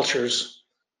different cultures,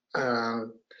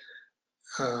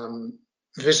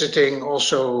 visiting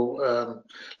also,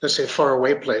 let's say,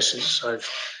 faraway places. I've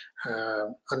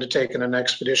undertaken an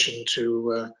expedition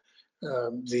to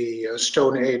the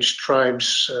Stone Age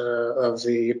tribes of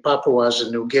the Papuas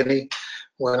in New Guinea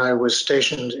when I was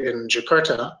stationed in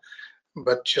Jakarta,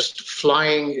 but just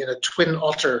flying in a Twin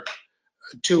Otter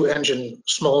 2-engine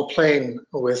small plane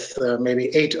with maybe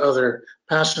 8 other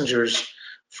passengers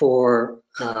for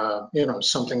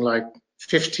something like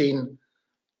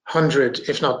 1,500,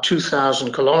 if not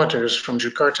 2,000 kilometers from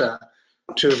Jakarta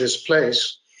to this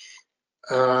place,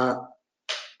 in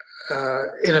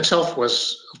itself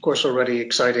was, of course, already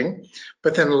exciting.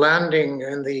 But then landing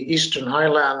in the eastern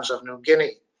highlands of New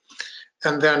Guinea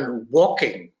and then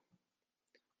walking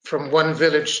from one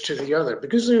village to the other,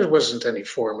 because there wasn't any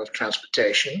form of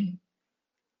transportation.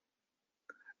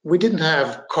 We didn't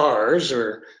have cars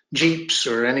or jeeps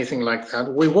or anything like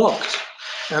that. We walked,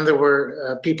 and there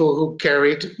were people who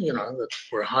carried, that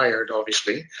were hired,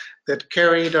 obviously, that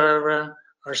carried our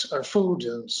food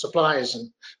and supplies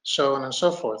and so on and so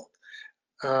forth.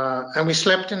 And we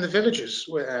slept in the villages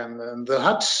and the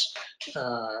huts,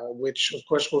 which of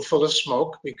course were full of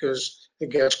smoke because it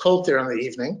gets cold there in the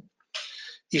evening.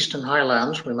 Eastern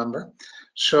Highlands, remember?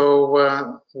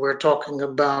 So we're talking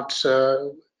about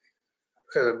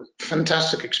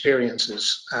fantastic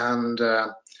experiences, and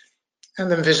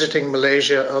then visiting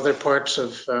Malaysia, other parts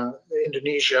of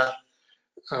Indonesia.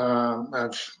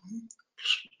 I've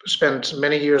spent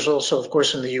many years also, of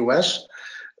course, in the US,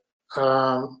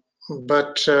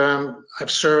 but I've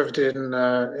served in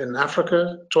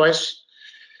Africa twice.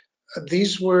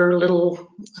 These were little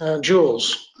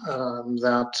jewels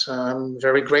that I'm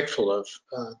very grateful of,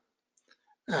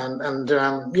 and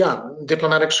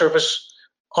diplomatic service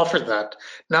offered that.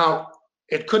 Now,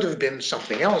 it could have been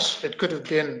something else. It could have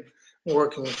been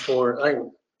working for. I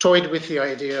toyed with the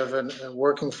idea of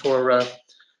working for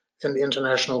an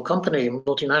international company,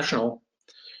 multinational.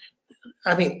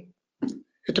 I mean,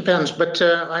 It depends, but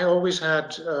I always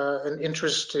had an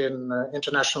interest in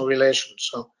international relations,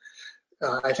 so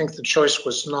I think the choice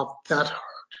was not that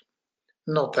hard,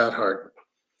 not that hard.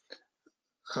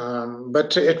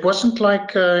 But it wasn't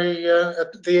like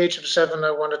at the age of 7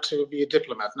 I wanted to be a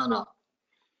diplomat. No.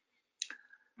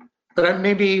 But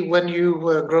maybe when you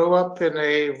grow up in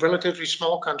a relatively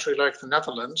small country like the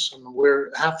Netherlands, and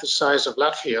we're half the size of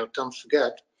Latvia, don't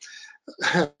forget,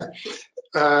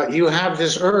 you have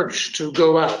this urge to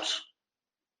go out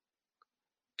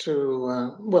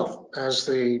to, well, as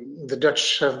the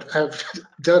Dutch have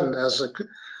done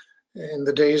in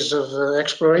the days of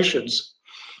explorations.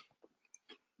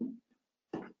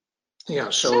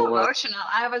 Yeah, so emotional.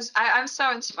 I'm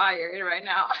so inspired right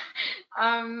now.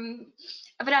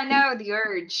 But I know the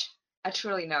urge. I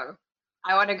truly know.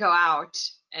 I want to go out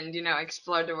and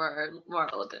explore the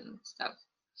world and stuff.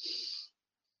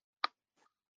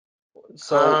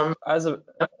 So I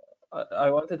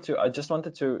just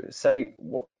wanted to say,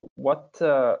 what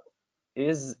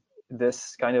is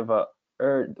this kind of a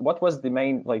urge? What was the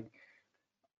main, like,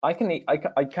 I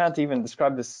can't even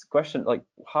describe this question. Like,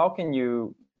 how can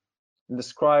you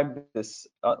describe this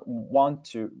want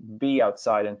to be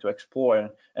outside and to explore,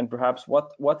 and perhaps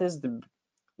what is the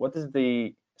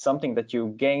something that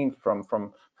you gain from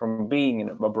being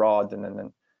abroad, and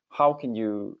then how could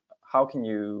you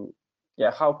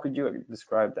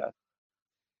describe that?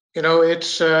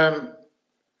 It's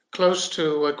close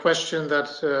to a question that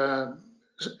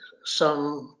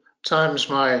sometimes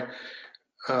my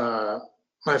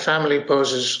family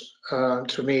poses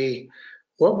to me.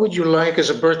 What would you like as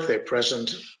a birthday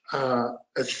present? A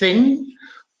thing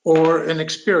or an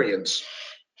experience?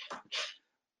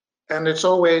 And it's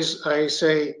always, I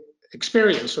say,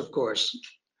 experience, of course.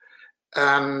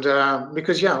 And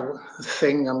because,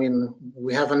 thing, I mean,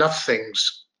 we have enough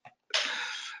things.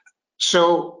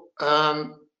 So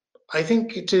I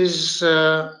think it is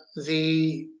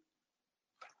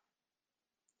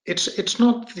it's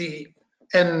not the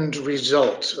end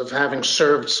result of having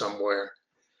served somewhere.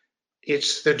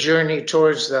 It's the journey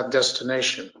towards that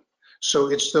destination. So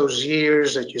it's those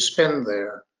years that you spend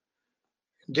there,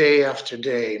 day after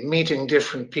day, meeting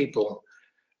different people.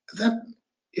 That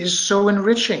is so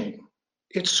enriching.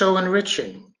 It's so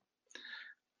enriching.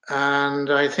 And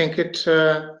I think it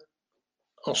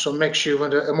also makes you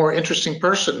a more interesting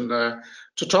person to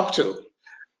talk to.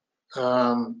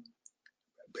 And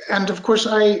of course,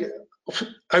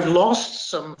 I've lost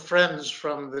some friends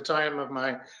from the time of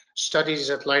my studies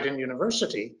at Leiden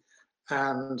University,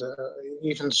 and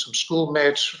even some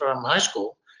schoolmates from high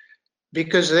school,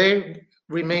 because they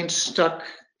remained stuck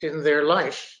in their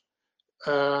life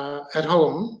at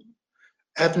home,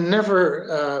 have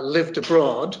never lived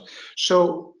abroad.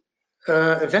 So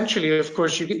eventually, of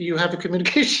course, you have a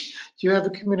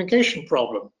communication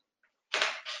problem.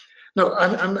 No,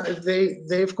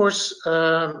 they of course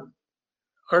are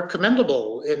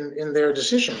commendable in their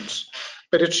decisions,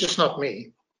 but it's just not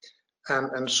me.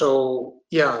 And so,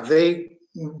 they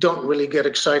don't really get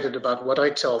excited about what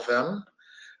I tell them.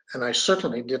 And I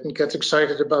certainly didn't get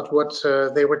excited about what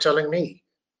they were telling me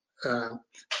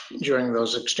during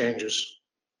those exchanges.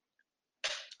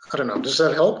 I don't know, does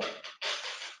that help?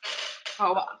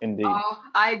 Oh, indeed. Oh,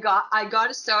 I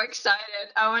got so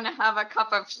excited. I want to have a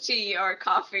cup of tea or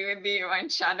coffee with you and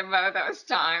chat about those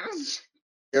times.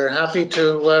 You're happy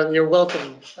to, you're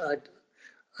welcome.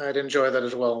 I'd enjoy that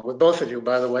as well, with both of you,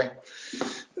 by the way.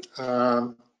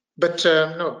 But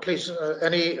no, please,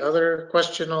 any other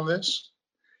question on this?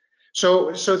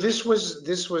 So this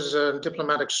was a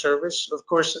diplomatic service. Of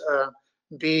course,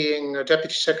 being a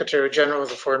Deputy Secretary General of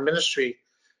the Foreign Ministry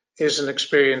is an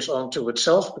experience unto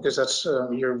itself, because that's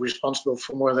you're responsible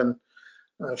for more than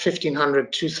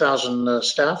 1,500, 2,000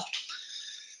 staff,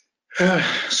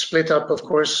 split up, of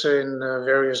course, in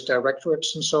various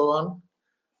directorates and so on.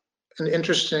 An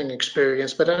interesting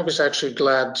experience, but I was actually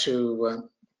glad to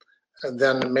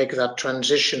then make that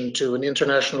transition to an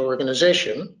international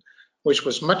organization, which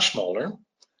was much smaller,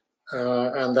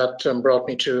 and that brought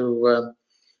me to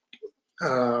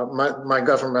my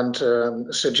government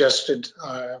suggested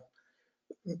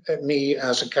me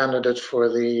as a candidate for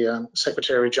the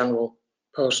Secretary General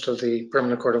post of the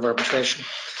Permanent Court of Arbitration.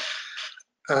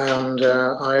 And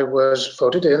I was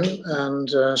voted in and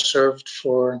served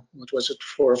for,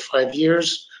 4 or 5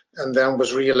 years, and then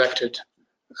was re-elected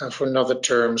for another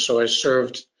term. So I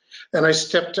served, and I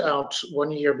stepped out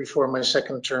 1 year before my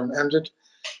second term ended.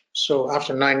 So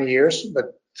after 9 years,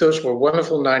 but those were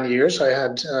wonderful 9 years. I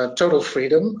had total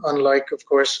freedom, unlike, of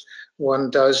course, one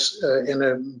does in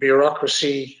a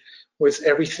bureaucracy with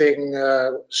everything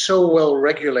so well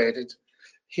regulated.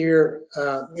 Here,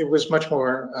 it was much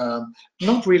more,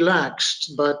 not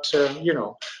relaxed, but, you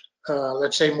know,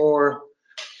 let's say more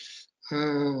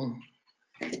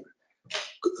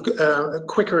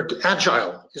quicker,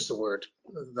 agile is the word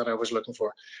that I was looking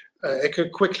for. It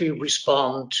could quickly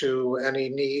respond to any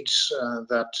needs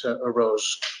that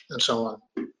arose and so on.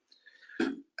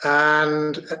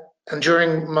 And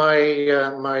during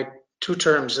my my 2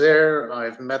 terms there,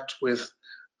 I've met with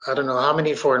I don't know how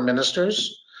many foreign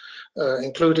ministers,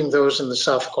 including those in the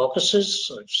South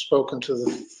Caucasus. I've spoken to the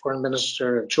foreign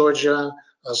minister of Georgia,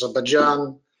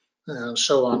 Azerbaijan, and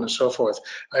so on and so forth.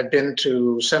 I've been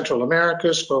to Central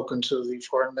America, spoken to the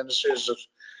foreign ministers of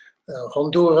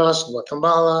Honduras,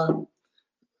 Guatemala,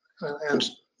 and,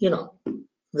 you know,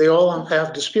 they all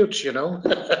have disputes, you know.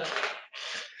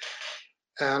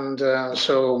 And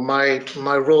so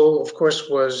my role, of course,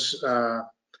 was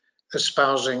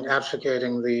espousing,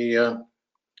 advocating the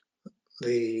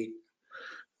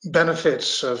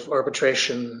benefits of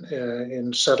arbitration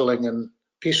in settling and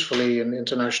peacefully an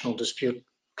international dispute.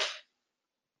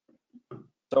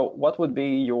 So what would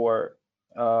be your,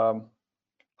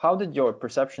 how did your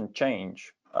perception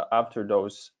change after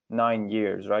those 9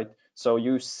 years, right? So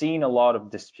you've seen a lot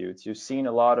of disputes, you've seen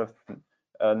a lot of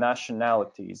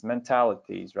nationalities,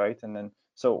 mentalities, right? And then,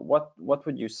 so what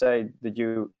would you say did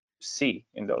you see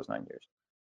in those 9 years?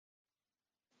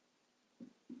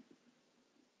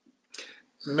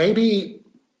 Maybe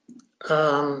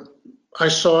I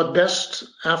saw it best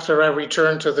after I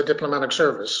returned to the diplomatic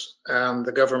service, and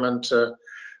the government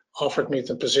offered me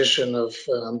the position of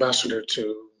ambassador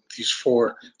to these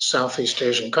 4 Southeast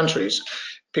Asian countries,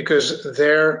 because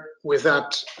there, with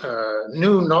that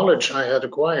new knowledge I had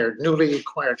acquired, newly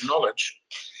acquired knowledge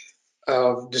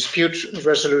of dispute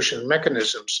resolution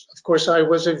mechanisms, of course, I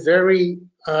was a very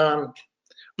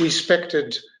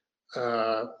respected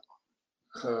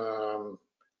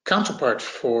counterpart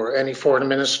for any foreign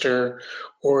minister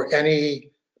or any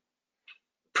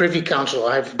privy council.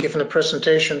 I've given a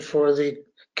presentation for the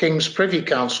King's Privy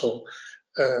Council,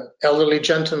 elderly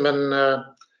gentlemen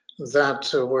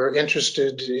that were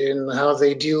interested in how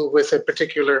they deal with a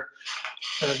particular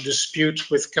dispute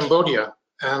with Cambodia.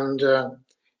 And you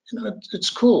know,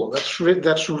 it's cool. That's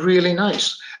really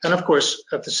nice. And of course,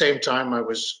 at the same time, I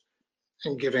was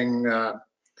giving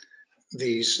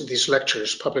these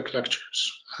lectures, public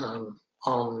lectures, on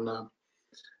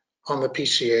the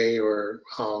PCA or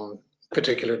on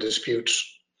particular disputes.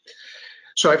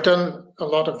 So I've done a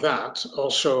lot of that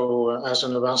also as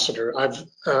an ambassador. I've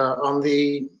on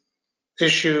the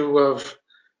issue of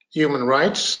human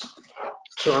rights,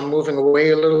 so I'm moving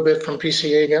away a little bit from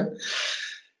PCA again,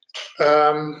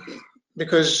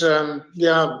 because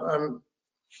yeah, I'm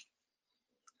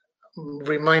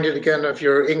reminded again of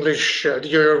your English,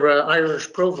 your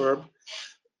Irish proverb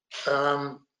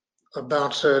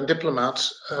about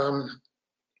diplomats.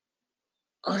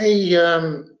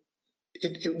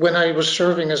 When I was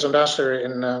serving as ambassador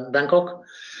in Bangkok,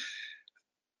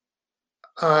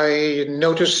 I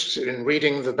noticed in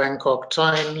reading the Bangkok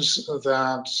Times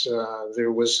that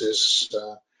there was this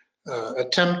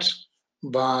attempt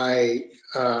by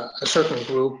a certain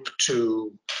group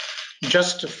to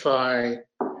justify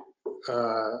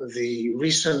the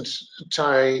recent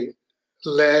Thai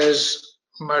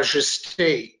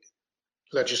lèse-majesté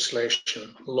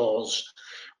legislation, laws,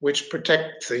 which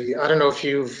protect the, I don't know if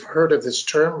you've heard of this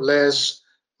term,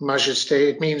 lèse-majesté.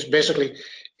 It means basically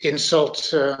insult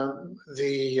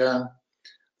the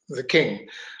king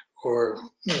or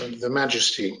the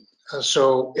majesty.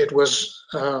 So it was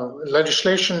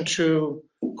legislation to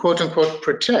quote unquote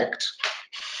protect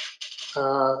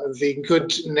the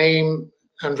good name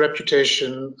and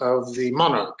reputation of the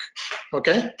monarch.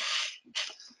 Okay.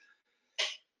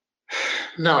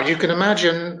 Now you can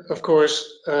imagine, of course,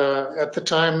 at the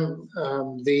time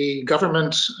the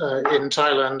government in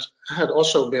Thailand had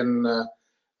also been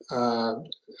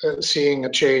seeing a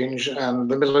change, and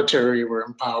the military were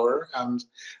in power, and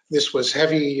this was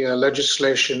heavy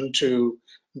legislation to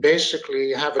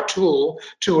basically have a tool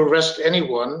to arrest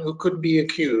anyone who could be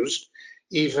accused,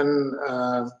 even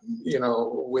you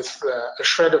know, with a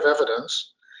shred of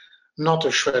evidence, not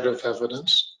a shred of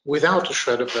evidence, without a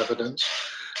shred of evidence,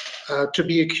 to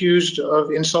be accused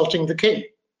of insulting the king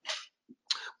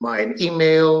by an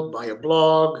email, by a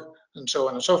blog, and so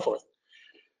on and so forth.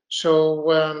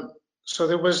 So so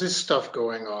there was this stuff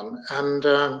going on, and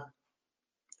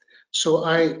so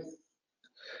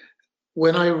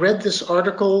when I read this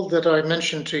article that I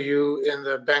mentioned to you in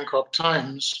the Bangkok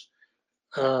Times,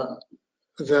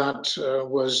 that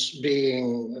was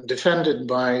being defended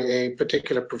by a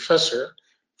particular professor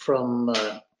from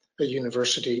a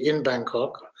university in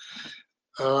Bangkok,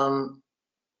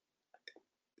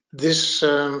 This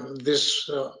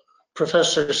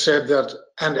professor said that,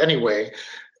 and anyway,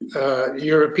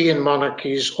 European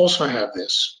monarchies also have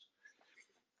this.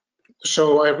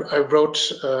 So I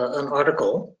wrote an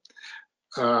article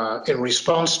in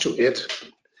response to it,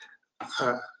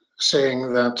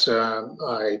 saying that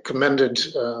I commended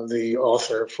the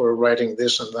author for writing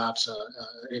this and that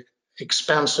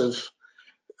expansive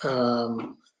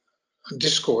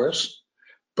discourse,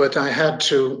 but I had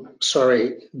to,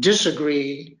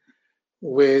 disagree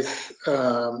with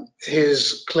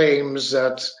his claims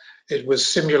that it was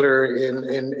similar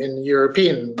in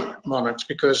European monarchs,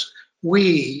 because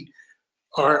we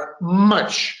are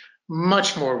much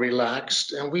more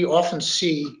relaxed, and we often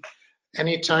see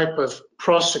any type of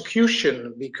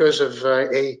prosecution because of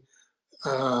a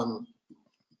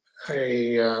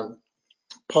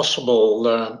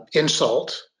possible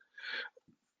insult,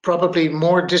 probably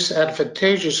more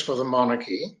disadvantageous for the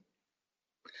monarchy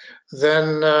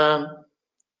than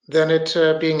it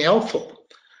being helpful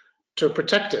to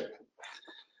protect it.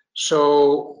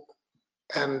 So,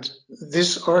 and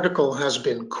this article has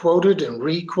been quoted and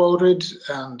re-quoted,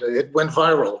 and it went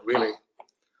viral, really.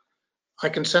 I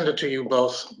can send it to you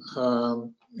both.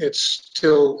 It's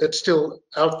still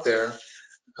out there,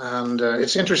 and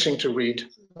it's interesting to read.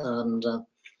 And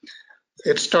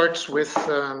it starts with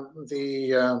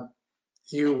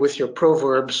you with your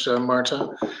proverbs, Marta,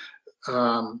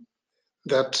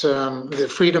 that the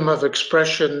freedom of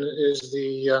expression is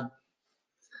the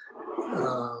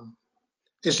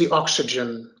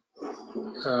oxygen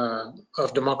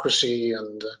of democracy,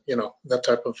 and that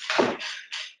type of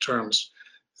terms.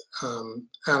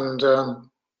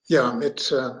 Yeah,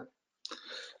 it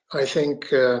I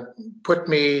think put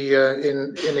me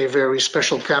in a very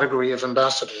special category of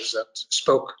ambassadors that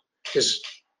spoke his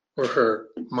or her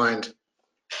mind.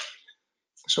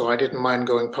 So I didn't mind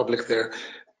going public there.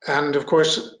 And of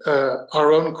course,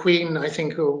 our own queen, I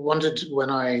think, who wanted, when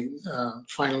I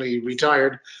finally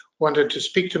retired, wanted to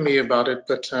speak to me about it,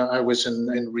 but I was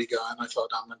in Riga, and I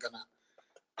thought, I'm not gonna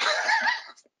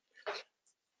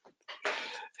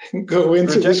go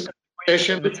into this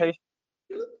conversation.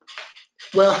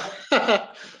 Well,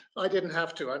 I didn't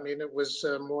have to. I mean, it was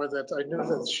more that I knew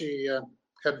that she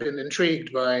had been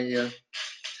intrigued by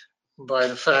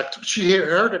the fact. She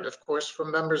heard it, of course,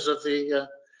 from members of the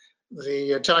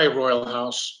Thai royal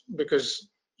house, because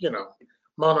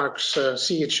monarchs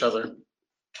see each other.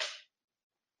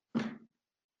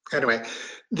 Anyway,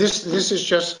 this is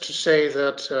just to say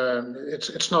that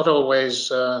it's not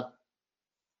always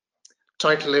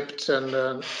tight-lipped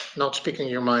and not speaking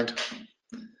your mind.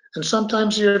 And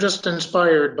sometimes you're just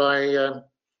inspired by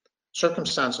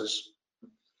circumstances.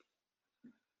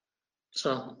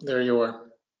 So there you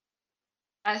are.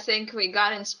 I think we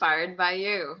got inspired by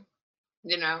you,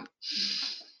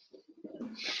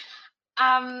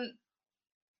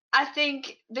 I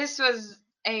think this was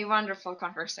a wonderful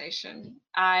conversation.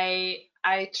 I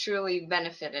truly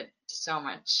benefited so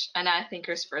much, and I think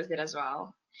Kristofers did as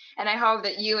well. And I hope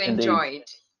that you enjoyed.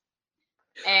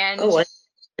 And I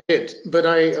did, but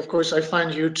of course, I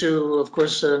find you two, of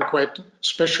course, quite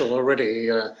special already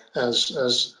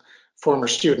as former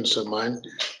students of mine.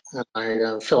 And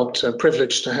I felt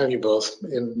privileged to have you both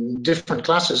in different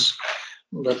classes,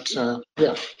 but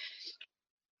yeah.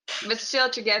 But still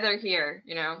together here,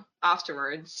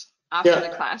 afterwards, after the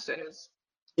classes.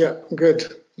 Yeah,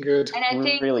 good. And I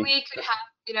think we could have,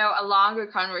 a longer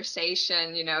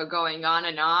conversation, going on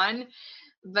and on,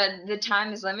 but the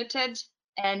time is limited,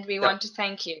 and we want to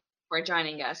thank you for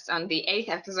joining us on the 8th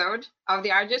episode of the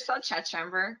RGSL Chat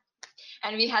Chamber.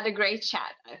 And we had a great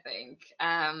chat, I think,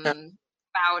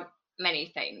 about many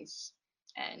things.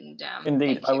 And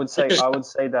indeed, I would say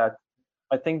that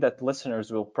I think that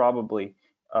listeners will probably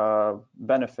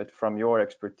benefit from your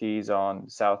expertise on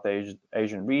South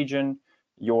Asian region,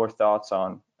 your thoughts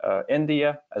on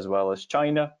India as well as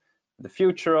China, the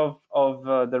future of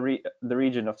the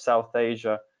region of South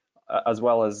Asia, as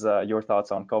well as your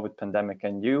thoughts on COVID pandemic,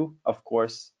 and you, of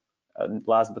course,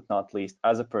 last but not least,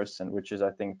 as a person, which is,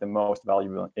 I think, the most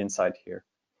valuable insight here.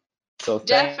 So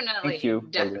thank you.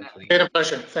 Definitely. It's a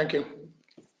pleasure. Thank you.